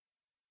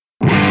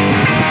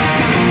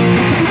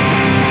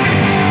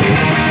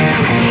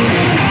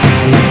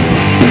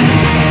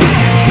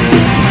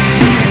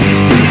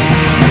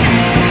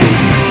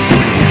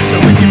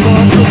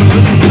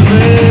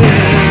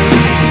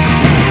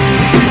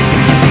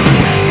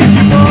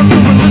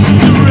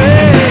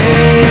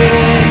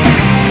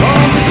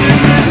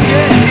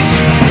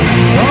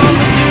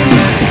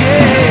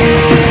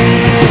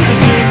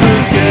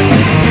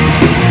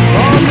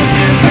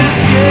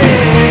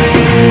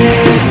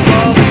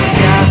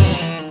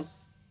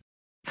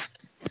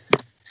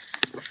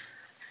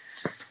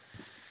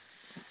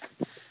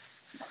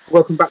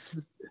Welcome back to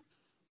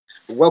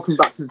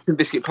the Tin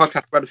Biscuit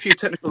podcast. We had a few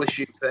technical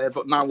issues there,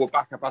 but now we're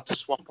back. I've had to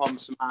swap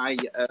onto my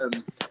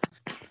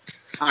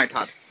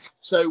iPad.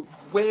 So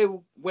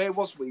where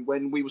was we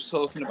when we was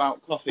talking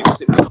about coffee? I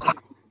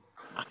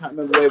can't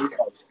remember where we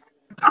was.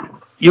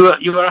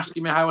 You were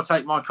asking me how I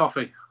take my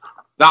coffee.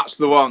 That's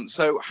the one.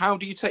 So how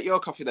do you take your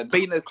coffee then?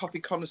 Being a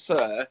coffee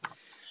connoisseur,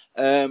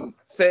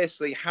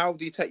 firstly, how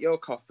do you take your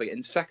coffee?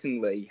 And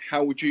secondly,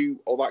 what would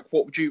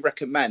you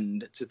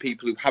recommend to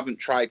people who haven't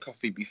tried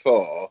coffee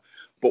before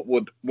but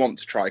would want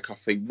to try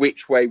coffee?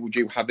 Which way would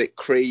you have it?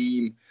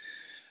 Cream,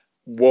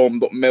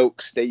 warmed up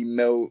milk, steamed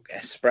milk,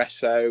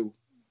 espresso?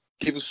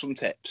 Give us some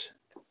tips.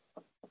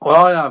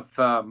 Well,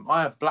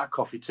 I have black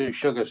coffee, 2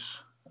 sugars,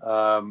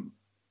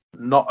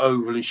 not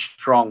overly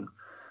strong.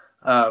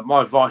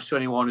 My advice to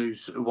anyone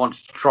who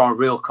wants to try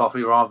real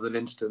coffee rather than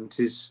instant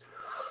is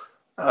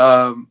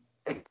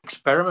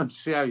experiment,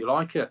 see how you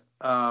like it.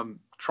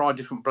 Try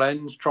different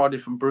blends, try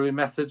different brewing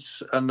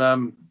methods,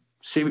 and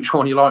see which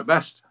one you like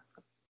best.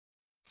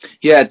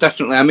 Yeah,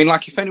 definitely. I mean,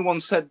 like if anyone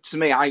said to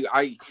me,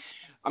 I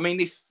mean,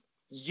 if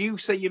you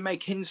say you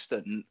make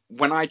instant,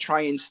 when I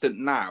try instant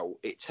now,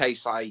 it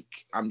tastes like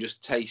I'm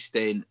just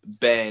tasting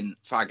burnt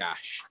fag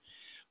ash.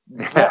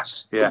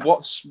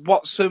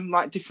 What's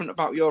like different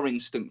about your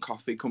instant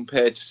coffee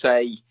compared to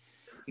say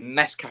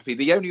Nescafe?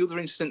 The only other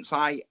instance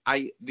the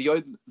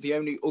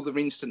only other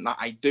instant that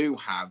I do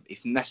have,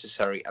 if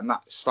necessary, and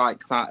that's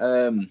like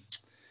that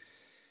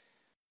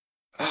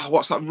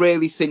what's that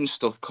really thin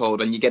stuff called?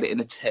 And you get it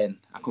in a tin.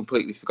 I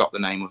completely forgot the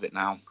name of it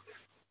now.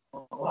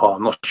 Oh,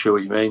 I'm not sure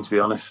what you mean, to be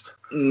honest.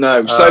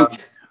 No. So,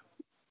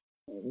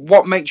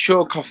 what makes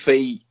your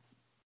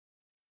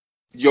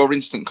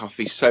instant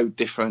coffee so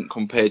different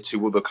compared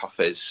to other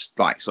coffees,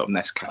 like sort of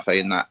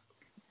Nescafe and that?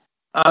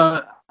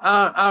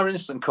 Our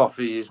instant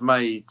coffee is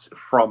made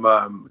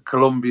from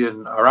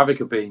Colombian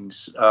Arabica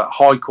beans,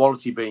 high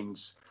quality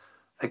beans.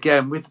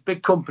 Again, with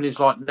big companies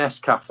like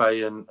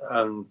Nescafe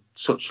and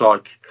such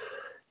like,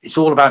 it's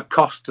all about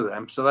cost to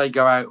them. So they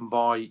go out and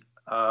buy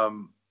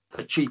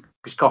the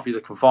cheapest coffee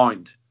they can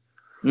find.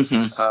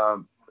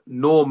 Mm-hmm.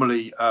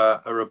 Normally,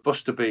 a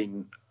Robusta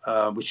bean,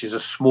 which is a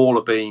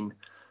smaller bean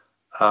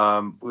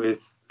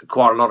with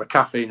quite a lot of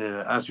caffeine in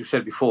it. As we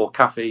said before,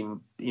 caffeine,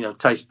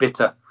 tastes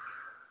bitter.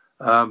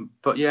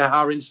 But yeah,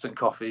 our instant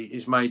coffee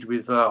is made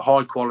with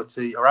high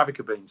quality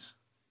Arabica beans.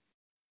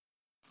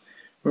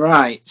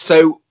 Right.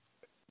 So,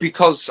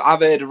 because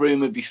I've heard a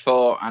rumor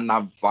before and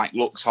I've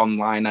looked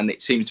online and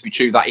it seems to be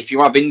true that if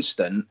you have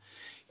instant,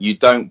 you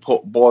don't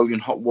put boiling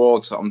hot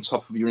water on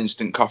top of your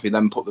instant coffee,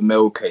 then put the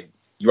milk in.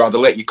 You either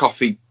let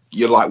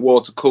your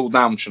water cool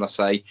down, should I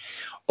say,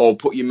 or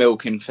put your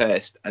milk in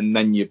first and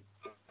then you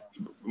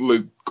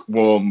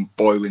lukewarm,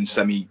 boiling,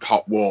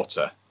 semi-hot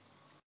water.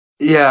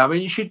 Yeah, I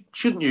mean, you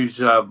shouldn't use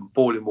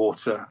boiling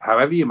water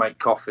however you make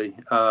coffee.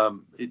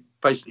 It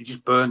basically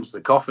just burns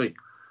the coffee.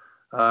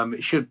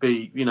 It should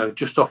be,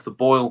 just off the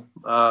boil,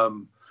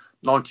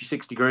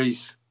 96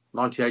 degrees,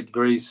 98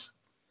 degrees.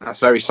 That's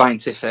very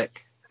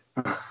scientific.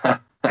 Well,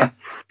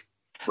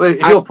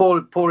 if you're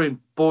pouring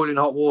boiling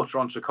hot water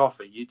onto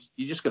coffee,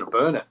 you're just going to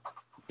burn it.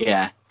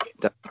 Yeah,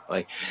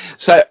 definitely.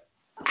 So,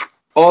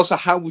 also,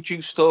 how would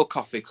you store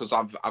coffee? Because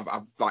I've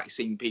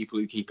seen people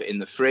who keep it in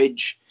the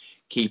fridge,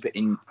 keep it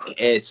in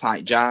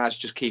airtight jars,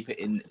 just keep it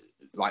in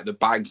the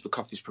bags the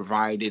coffee's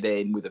provided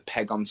in with a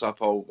peg on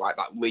top, or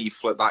that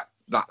leaflet,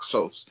 that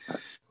sort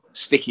of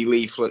sticky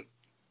leaflet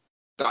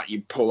that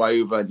you pull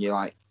over and you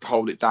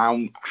hold it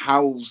down.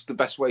 How's the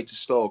best way to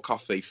store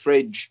coffee?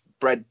 Fridge,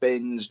 bread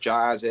bins,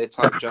 jars,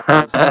 airtight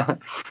jars?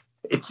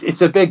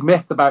 It's a big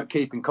myth about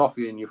keeping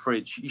coffee in your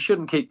fridge. You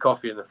shouldn't keep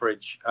coffee in the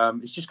fridge.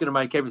 It's just going to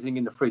make everything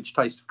in the fridge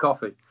taste of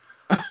coffee.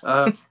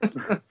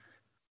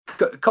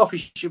 Coffee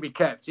should be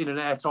kept in an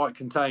airtight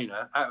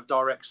container out of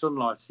direct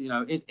sunlight,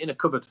 in a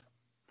cupboard,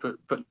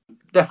 but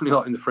definitely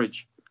not in the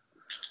fridge.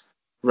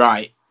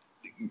 Right.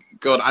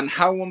 Good. And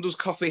how long does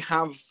coffee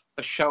have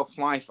a shelf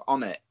life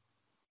on it?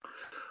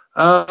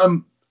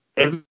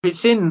 If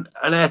it's in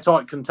an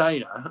airtight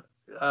container,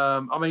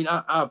 I mean,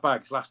 our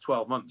bags last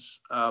 12 months.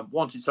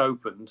 Once it's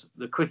opened,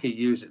 the quicker you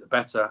use it, the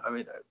better. I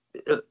mean,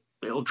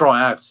 it'll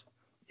dry out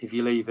if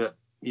you leave it,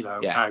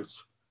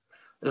 out.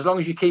 As long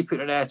as you keep it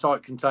in an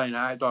airtight container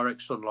out of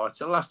direct sunlight,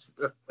 it'll last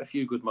a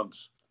few good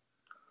months.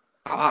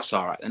 Oh, that's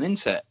all right then,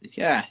 isn't it?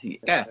 Yeah.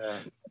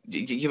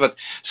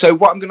 So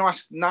what I'm going to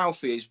ask now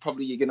for you is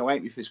probably you're going to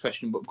hate me for this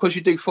question, but because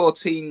you do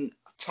 14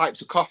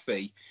 types of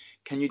coffee,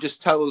 can you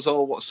just tell us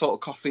all what sort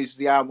of coffees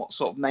they are and what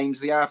sort of names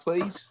they are,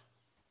 please?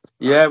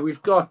 Yeah,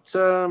 we've got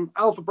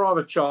Alpha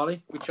Bravo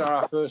Charlie, which are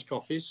our first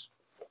coffees.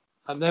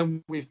 And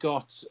then we've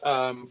got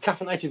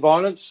Caffeinated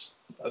Violence,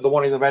 the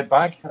one in the red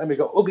bag. And then we've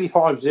got Ugly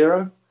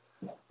 50,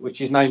 which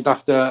is named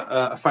after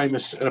a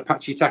famous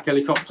Apache attack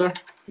helicopter.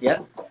 Yeah.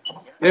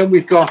 Then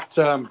we've got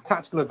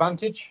Tactical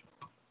Advantage,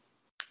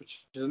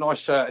 which is a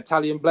nice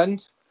Italian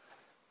blend.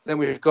 Then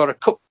we've got a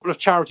couple of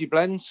charity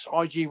blends,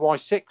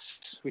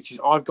 IGY6, which is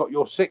I've Got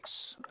Your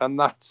 6, and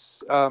that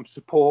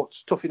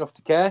supports Tough Enough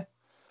to Care.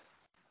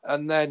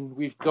 And then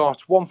we've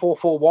got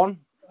 1441,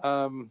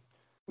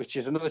 which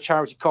is another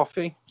charity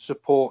coffee,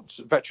 supports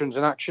Veterans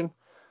in Action.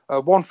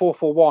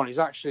 1441 is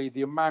actually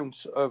the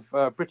amount of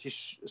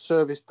British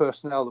service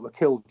personnel that were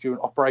killed during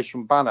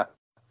Operation Banner,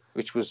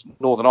 which was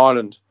Northern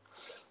Ireland.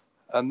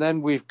 And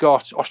then we've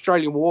got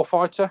Australian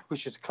Warfighter,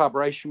 which is a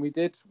collaboration we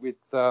did with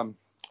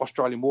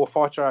Australian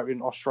Warfighter out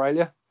in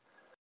Australia.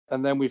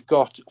 And then we've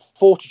got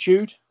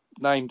Fortitude,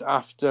 named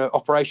after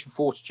Operation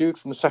Fortitude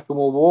from the Second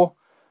World War.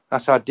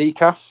 That's our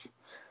decaf.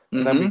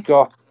 And then we've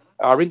got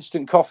our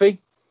instant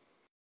coffee.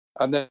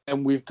 And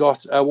then we've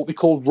got what we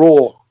call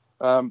raw,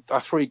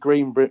 our three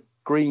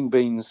green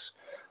beans,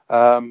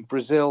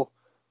 Brazil,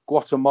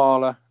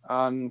 Guatemala,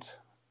 and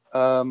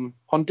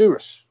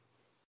Honduras.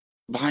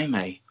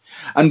 Blimey.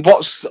 And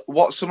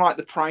what's some like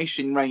the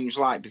pricing range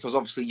like? Because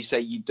obviously you say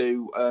you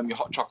do your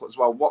hot chocolate as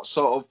well. What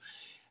sort of?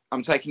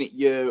 I'm taking it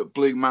your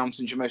Blue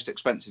Mountain's your most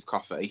expensive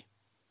coffee.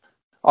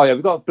 Oh yeah,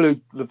 we've got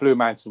the Blue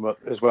Mountain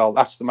as well.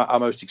 That's our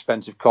most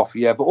expensive coffee.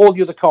 Yeah, but all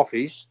the other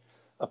coffees,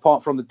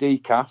 apart from the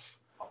decaf,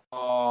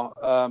 are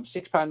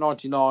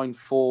 £6.99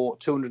 for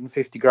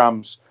 250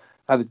 grams.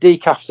 And the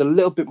decaf's a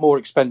little bit more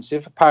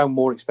expensive, £1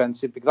 more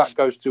expensive, because that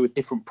goes through a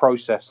different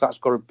process. That's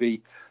got to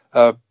be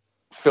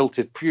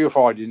filtered,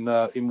 purified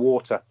in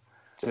water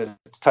to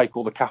take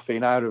all the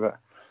caffeine out of it.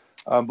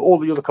 But all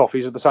the other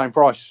coffees are the same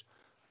price.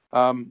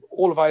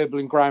 All available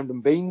in ground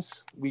and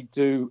beans. We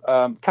do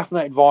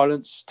caffeinated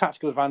violence,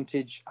 tactical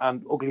advantage,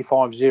 and ugly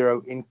 50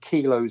 in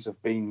kilos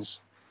of beans.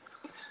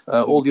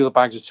 All the other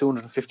bags are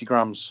 250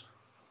 grams.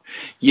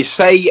 You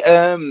say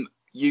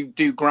you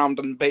do ground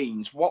and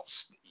beans.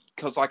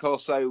 Because like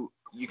also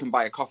you can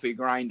buy a coffee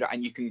grinder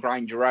and you can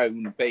grind your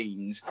own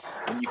beans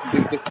and you can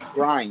do different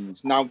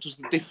grinds. Now, does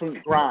the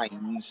different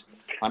grinds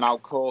and how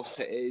coarse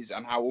it is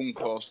and how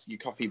uncoarse your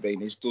coffee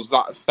bean is, does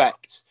that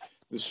affect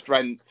the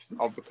strength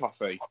of the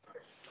coffee?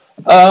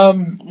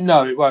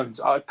 No, it won't.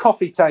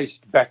 Coffee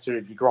tastes better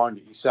if you grind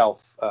it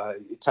yourself.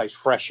 It tastes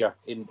fresher,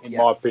 in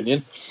my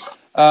opinion.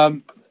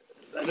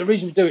 The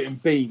reason we do it in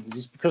beans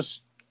is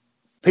because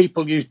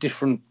people use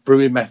different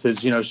brewing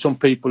methods. You know, some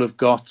people have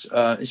got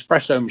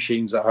espresso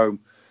machines at home,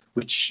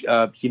 which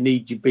you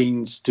need your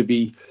beans to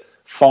be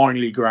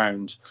finely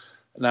ground.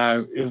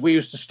 Now, if we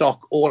used to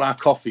stock all our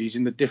coffees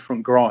in the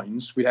different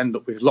grinds, we'd end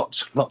up with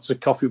lots of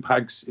coffee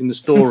bags in the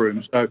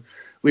storeroom. So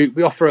we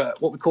offer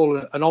what we call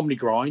an omni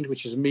grind,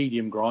 which is a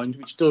medium grind,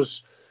 which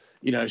does,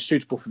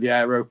 suitable for the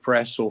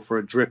AeroPress or for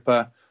a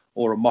dripper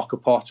or a mocha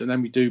pot. And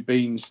then we do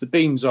beans. The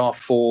beans are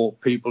for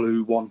people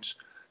who want,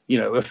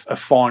 a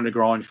finer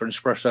grind for an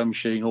espresso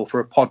machine or for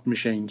a pod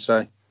machine,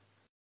 say.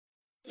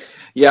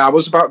 Yeah, I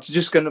was about to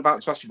ask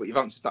you, but you've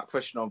answered that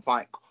question on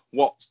like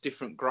what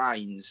different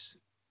grinds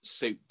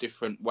suit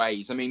different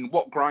ways. I mean,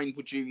 what grind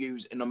would you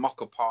use in a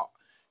mocha pot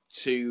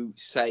to,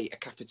 say, a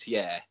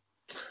cafetiere?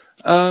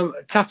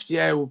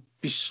 Cafetiere will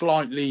be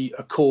slightly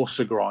a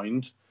coarser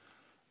grind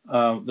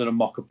than a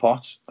mocha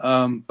pot.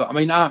 But I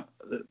mean,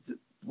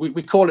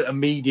 we call it a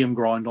medium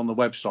grind on the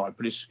website,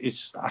 but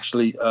it's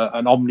actually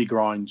an omni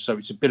grind, so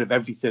it's a bit of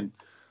everything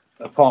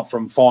apart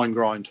from fine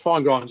grind.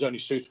 Fine grind is only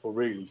suitable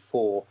really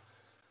for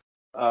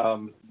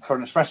an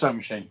espresso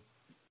machine.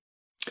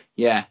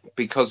 Yeah,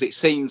 because it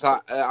seems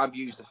that I've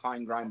used a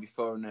fine grind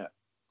before in a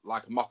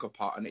mocha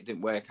pot, and it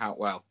didn't work out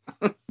well.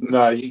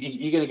 No,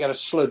 you're going to get a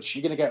sludge.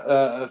 You're going to get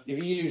if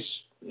you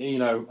use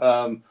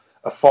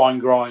a fine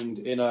grind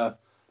in a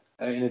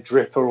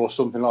dripper or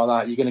something like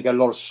that, you're going to get a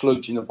lot of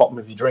sludge in the bottom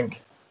of your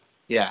drink.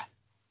 Yeah,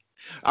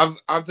 have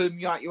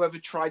you ever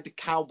tried the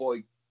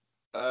cowboy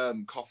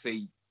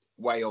coffee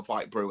way of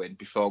brewing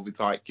before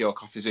with your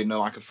coffees in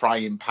a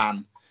frying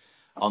pan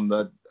on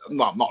the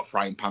not a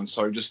frying pan,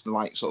 sorry, just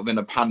sort of in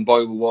a pan,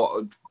 boil the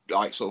water,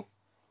 sort of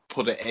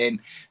put it in,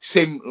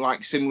 similar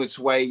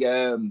to way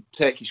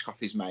Turkish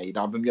coffee's made.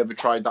 Have you ever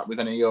tried that with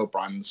any of your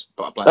brands?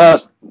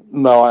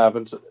 No, I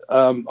haven't.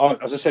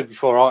 As I said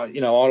before, I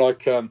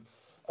like a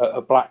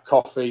black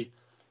coffee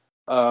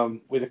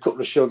with a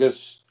couple of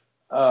sugars,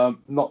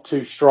 not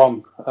too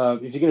strong.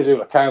 If you're going to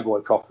do a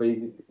cowboy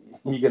coffee,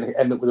 you're going to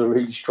end up with a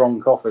really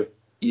strong coffee.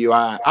 You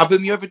are. Have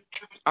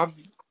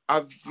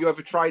you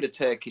ever tried a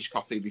Turkish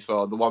coffee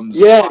before? The ones.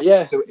 Yeah.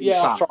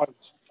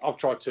 I've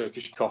tried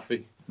Turkish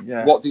coffee.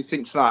 Yeah. What do you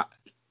think's that?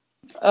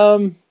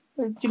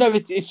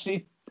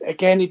 It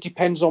again, it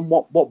depends on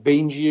what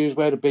beans you use,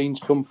 where the beans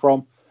come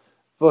from.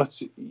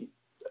 But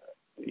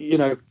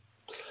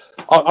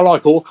I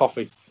like all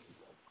coffee.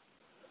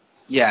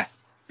 Yeah.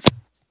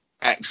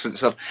 Excellent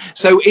stuff.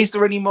 So, is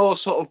there any more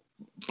sort of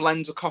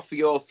blends of coffee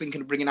you're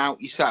thinking of bringing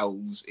out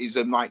yourselves? Is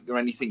there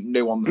anything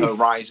new on the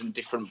horizon,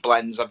 different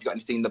blends? Have you got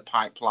anything in the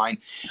pipeline?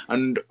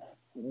 And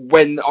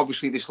when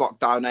obviously this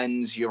lockdown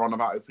ends, you're on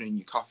about opening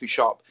your coffee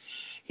shop.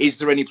 Is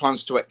there any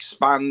plans to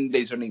expand?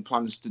 Is there any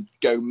plans to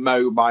go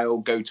mobile,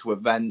 go to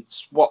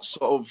events? What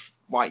sort of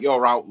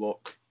your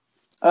outlook?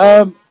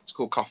 It's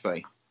called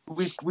coffee.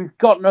 We've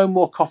got no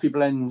more coffee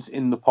blends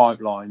in the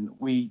pipeline.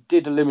 We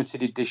did a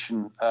limited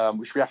edition,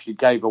 which we actually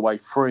gave away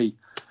free.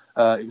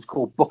 It was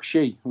called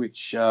Bukshi,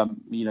 which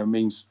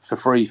means for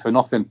free, for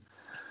nothing.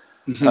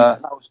 Mm-hmm.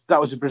 That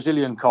was a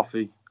Brazilian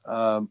coffee,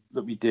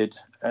 that we did.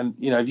 And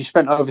if you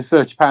spent over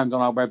 £30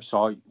 on our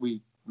website,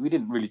 we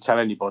didn't really tell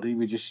anybody.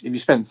 If you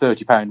spent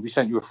 £30, we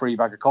sent you a free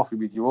bag of coffee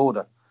with your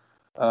order,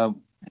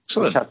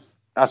 which had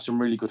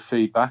some really good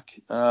feedback.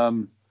 As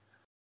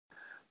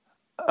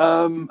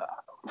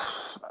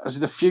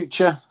in the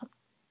future,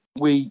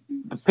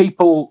 the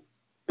people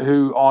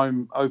who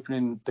I'm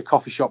opening the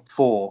coffee shop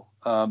for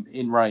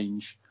in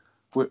Range,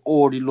 we're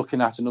already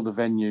looking at another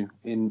venue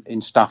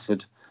in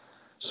Stafford.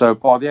 So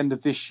by the end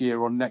of this year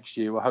or next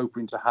year, we're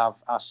hoping to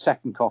have our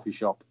second coffee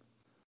shop.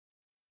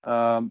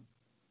 The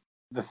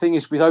thing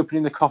is, with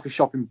opening the coffee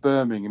shop in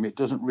Birmingham, it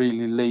doesn't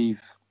really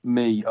leave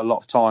me a lot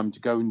of time to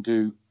go and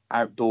do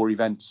outdoor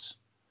events.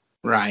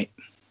 Right.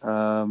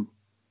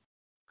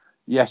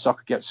 Yes, I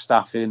could get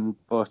staff in,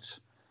 but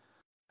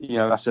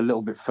that's a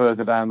little bit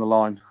further down the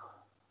line.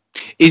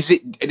 Is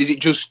it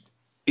just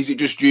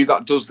you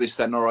that does this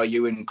then, or are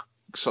you in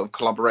sort of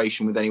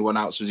collaboration with anyone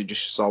else, or is it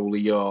just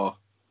solely your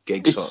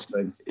gig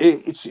sort of thing?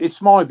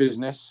 It's my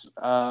business.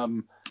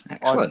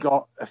 Excellent. I've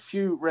got a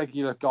few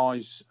regular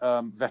guys,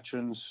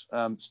 veterans,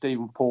 Steve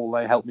and Paul.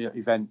 They help me at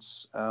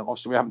events.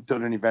 Obviously, we haven't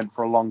done an event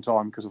for a long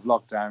time because of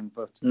lockdown,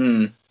 but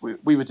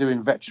we were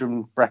doing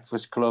veteran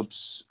breakfast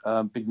clubs,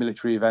 big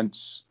military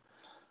events,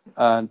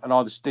 and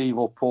either Steve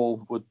or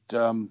Paul would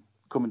come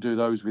and do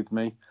those with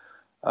me.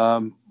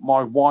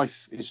 My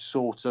wife is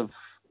sort of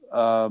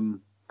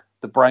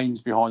the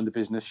brains behind the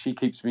business. She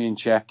keeps me in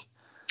check.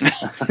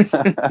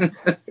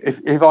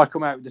 if I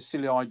come out with a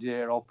silly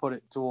idea, I'll put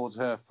it towards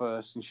her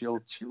first, and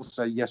she'll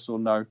say yes or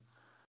no.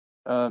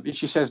 If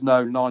she says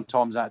no, 9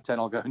 times out of 10,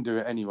 I'll go and do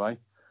it anyway.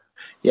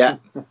 Yeah,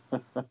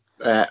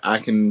 I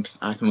can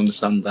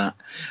understand that.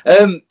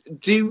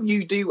 Do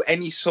you do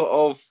any sort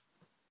of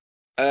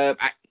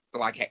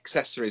like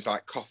accessories,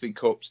 like coffee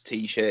cups,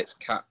 t-shirts,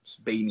 caps,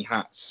 beanie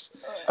hats?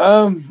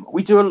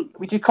 We do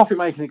coffee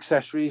making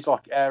accessories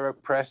like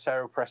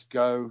AeroPress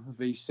Go,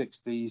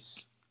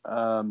 V60s.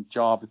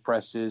 Java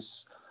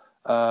presses.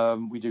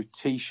 We do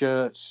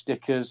t-shirts,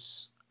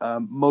 stickers,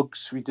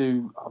 mugs. We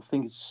do, I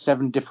think it's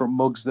 7 different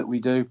mugs that we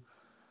do.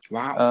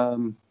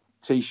 Wow.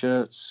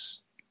 T-shirts.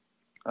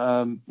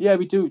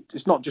 We do.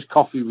 It's not just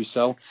coffee we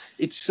sell.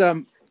 It's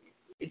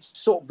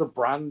sort of the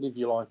brand, if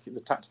you like, the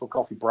Tactical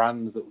Coffee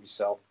brand that we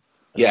sell,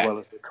 as well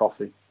as the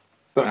coffee.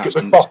 But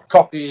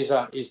coffee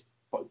is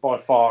by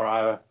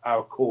far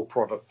our core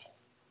product.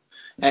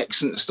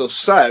 Excellent stuff.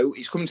 So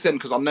it's coming to the end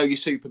because I know you're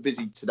super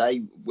busy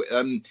today.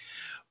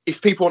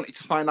 If people wanted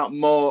to find out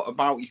more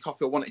about your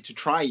coffee or wanted to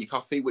try your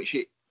coffee, which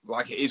it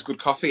is good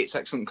coffee, it's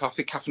excellent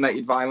coffee.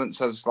 Caffeinated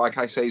Violence, as like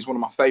I say, is one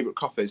of my favourite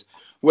coffees.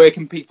 Where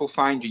can people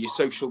find you? Your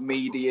social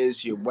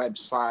medias, your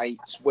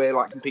websites. Where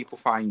can people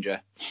find you?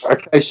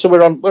 Okay, so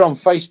we're on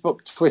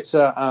Facebook,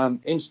 Twitter,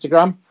 and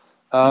Instagram.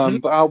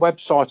 But our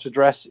website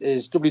address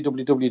is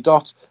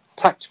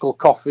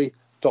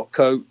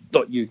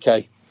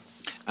www.tacticalcoffee.co.uk.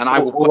 And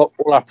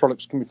all our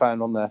products can be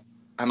found on there.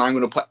 And I'm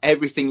going to put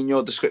everything in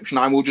your description.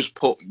 I will just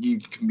put, you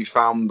can be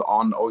found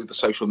on all the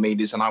social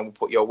medias, and I will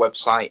put your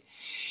website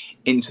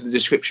into the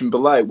description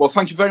below. Well,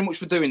 thank you very much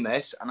for doing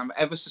this, and I'm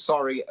ever so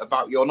sorry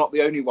about you're not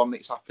the only one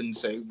that's happened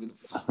to with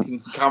the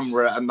fucking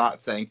camera and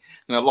that thing.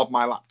 And I lobbed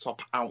my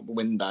laptop out the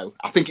window.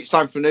 I think it's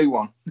time for a new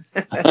one.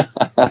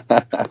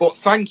 But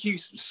thank you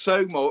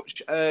so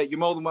much. You're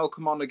more than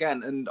welcome on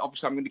again, and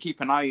obviously I'm going to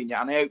keep an eye on you,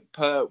 and I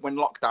hope when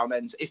lockdown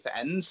ends, if it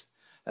ends,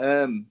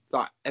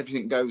 that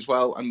everything goes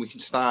well and we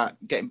can start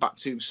getting back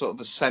to sort of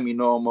a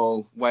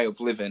semi-normal way of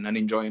living and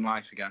enjoying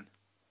life again.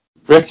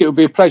 Rick, it would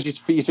be a pleasure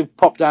for you to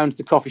pop down to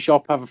the coffee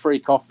shop, have a free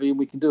coffee, and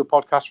we can do a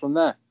podcast from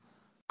there.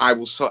 I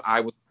will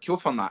queue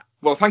up on that.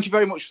 Well, thank you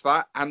very much for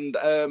that, and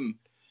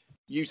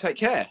you take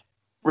care.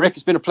 Rick,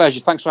 it's been a pleasure.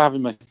 Thanks for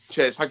having me.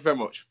 Cheers. Thank you very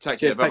much. Take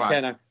care. Bye-bye. Take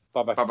care now.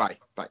 Bye-bye. Bye-bye.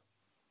 Bye.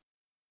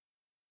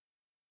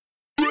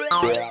 The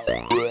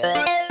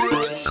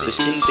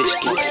Tea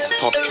Biscuits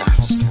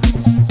Podcast.